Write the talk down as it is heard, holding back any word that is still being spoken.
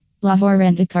Lahore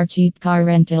Rent-A-Car Cheap Car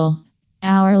Rental.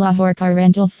 Our Lahore car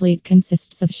rental fleet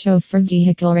consists of chauffeur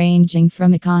vehicle ranging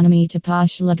from economy to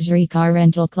posh luxury car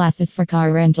rental classes for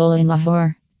car rental in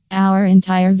Lahore. Our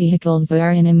entire vehicles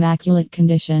are in immaculate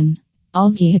condition. All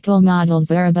vehicle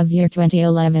models are above year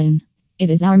 2011.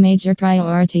 It is our major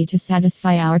priority to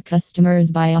satisfy our customers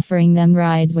by offering them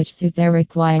rides which suit their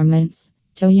requirements.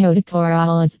 Toyota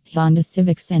Corollas, Honda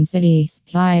Civics and Cities,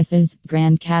 Hiaces,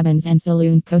 Grand Cabins and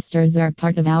Saloon Coasters are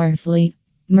part of our fleet.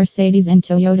 Mercedes and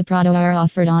Toyota Prado are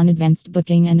offered on advanced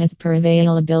booking and as per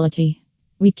availability.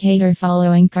 We cater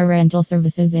following car rental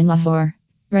services in Lahore.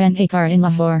 Rent a car in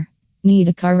Lahore. Need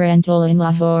a car rental in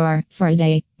Lahore for a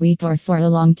day, week or for a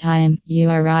long time? You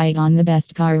are right on the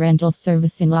best car rental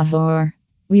service in Lahore.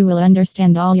 We will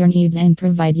understand all your needs and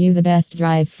provide you the best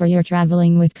drive for your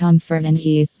traveling with comfort and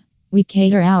ease. We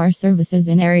cater our services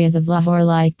in areas of Lahore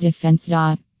like Defence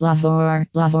Dot, Lahore,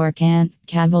 Lahore Cant,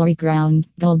 Cavalry Ground,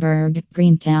 Gulberg,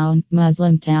 Greentown,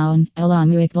 Muslim Town,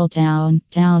 Alam Iqbal Town,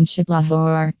 Township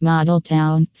Lahore, Model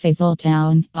Town, Faisal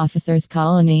Town, Officers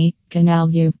Colony, Canal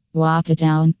View, Wapta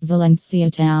Town, Valencia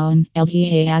Town,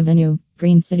 LDA Avenue,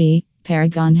 Green City,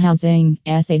 Paragon Housing,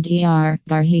 SADR,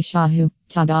 Garhi Shahu,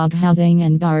 Tabag Housing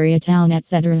and Baria Town,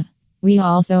 etc. We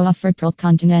also offer Pearl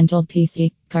Continental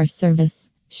PC, car service,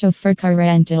 chauffeur car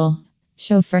rental.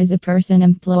 Chauffeur is a person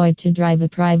employed to drive a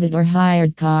private or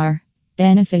hired car.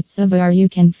 Benefits of are you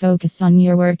can focus on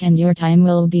your work and your time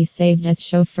will be saved as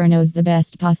chauffeur knows the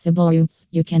best possible routes.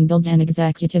 You can build an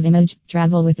executive image,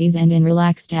 travel with ease and in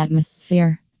relaxed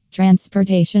atmosphere.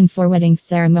 Transportation for wedding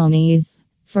ceremonies.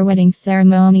 For wedding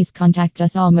ceremonies, contact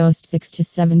us almost 6 to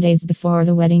 7 days before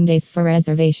the wedding days for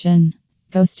reservation.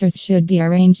 Coasters should be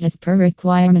arranged as per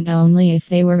requirement only if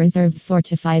they were reserved 4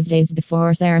 to 5 days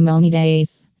before ceremony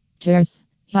days. Tours,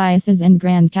 Hiaces and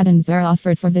Grand Cabins are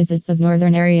offered for visits of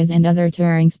northern areas and other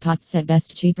touring spots at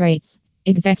best cheap rates.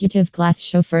 Executive class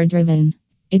chauffeur driven.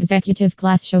 Executive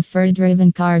class chauffeur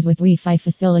driven cars with Wi-Fi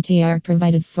facility are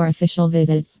provided for official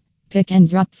visits. Pick and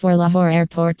drop for Lahore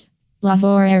Airport.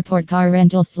 Lahore Airport car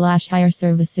rental / hire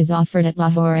service is offered at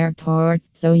Lahore Airport,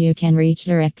 so you can reach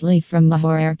directly from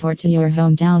Lahore Airport to your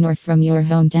hometown or from your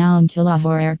hometown to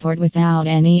Lahore Airport without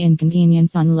any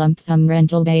inconvenience on lump sum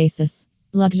rental basis.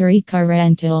 Luxury car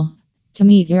rental. To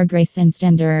meet your grace and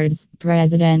standards,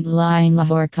 President Line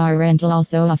Lahore Car Rental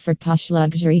also offer posh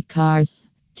luxury cars.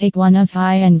 Take one of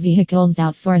high-end vehicles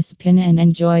out for a spin and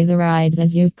enjoy the rides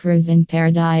as you cruise in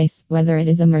paradise, whether it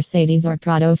is a Mercedes or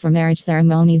Prado for marriage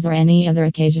ceremonies or any other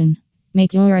occasion.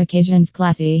 Make your occasions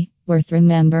classy, worth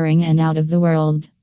remembering and out of the world.